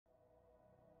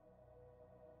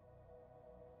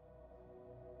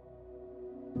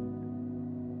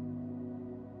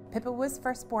Pippa was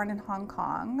first born in Hong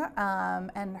Kong,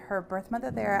 and her birth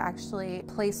mother there actually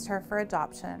placed her for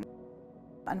adoption.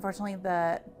 Unfortunately,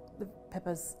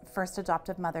 Pippa's first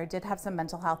adoptive mother did have some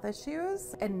mental health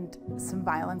issues, and some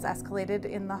violence escalated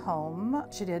in the home.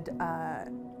 She did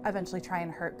eventually try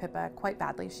and hurt Pippa quite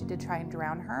badly. She did try and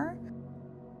drown her.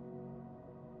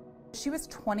 She was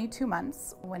 22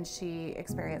 months when she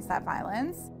experienced that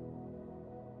violence.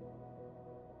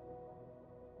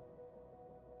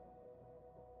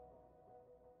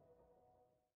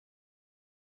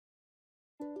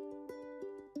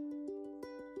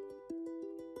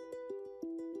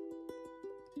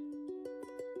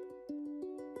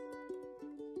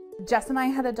 Jess and I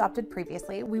had adopted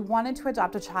previously. We wanted to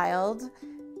adopt a child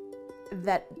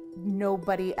that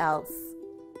nobody else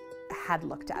had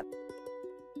looked at.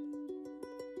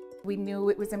 We knew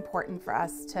it was important for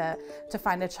us to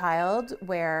find a child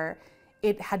where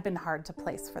it had been hard to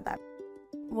place for them.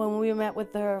 When we met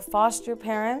with their foster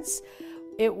parents,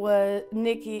 it was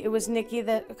Nikki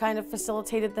that kind of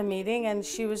facilitated the meeting, and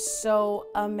she was so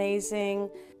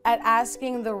amazing at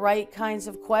asking the right kinds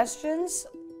of questions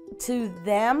to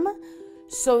them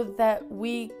so that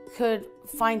we could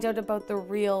find out about the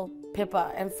real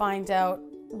Pippa and find out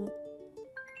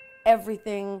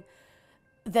everything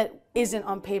that isn't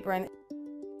on paper. And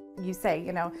you say,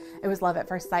 you know, it was love at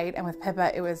first sight, and with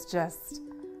Pippa it was just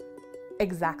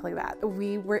exactly that.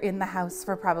 We were in the house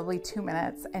for probably 2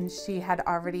 minutes and she had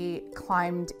already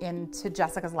climbed into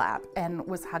Jessica's lap and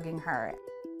was hugging her.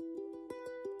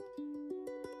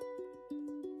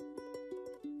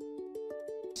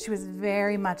 She was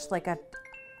very much like a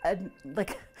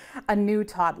new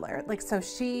toddler. So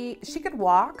she could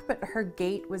walk, but her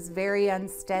gait was very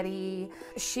unsteady.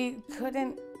 She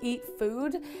couldn't eat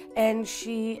food, and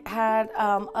she had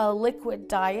a liquid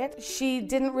diet. She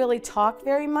didn't really talk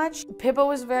very much. Pippa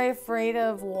was very afraid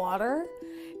of water,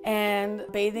 and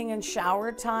bathing and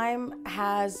shower time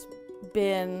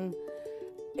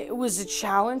it was a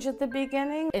challenge at the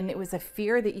beginning. And it was a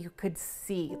fear that you could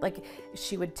see. Like,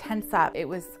 she would tense up. It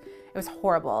was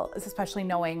horrible, especially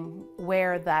knowing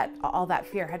where all that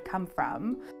fear had come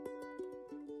from.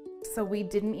 So we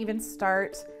didn't even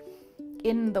start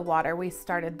in the water, we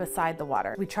started beside the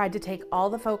water. We tried to take all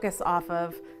the focus off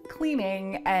of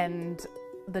cleaning and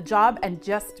the job and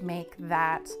just make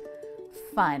that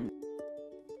fun.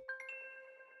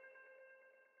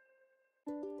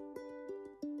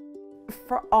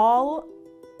 For all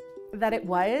that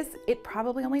it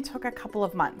probably only took a couple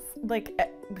of months. Like,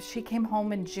 she came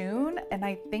home in June, and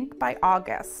I think by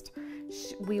August,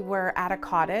 we were at a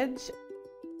cottage.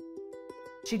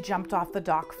 She jumped off the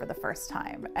dock for the first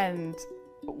time, and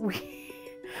we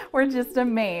were just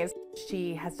amazed.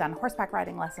 She has done horseback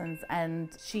riding lessons, and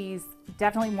she's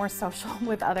definitely more social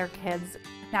with other kids.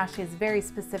 Now she has very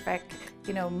specific,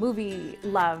 you know, movie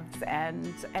loves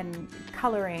and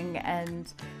coloring,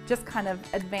 and just kind of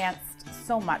advanced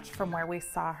so much from where we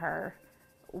saw her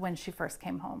when she first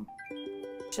came home.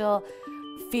 She'll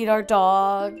feed our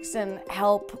dogs and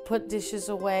help put dishes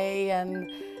away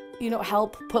and, you know,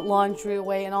 help put laundry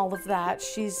away and all of that.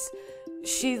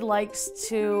 She likes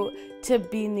to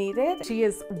be needed. She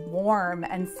is warm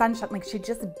and sunshine, like she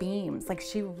just beams, like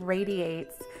she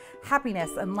radiates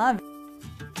happiness and love.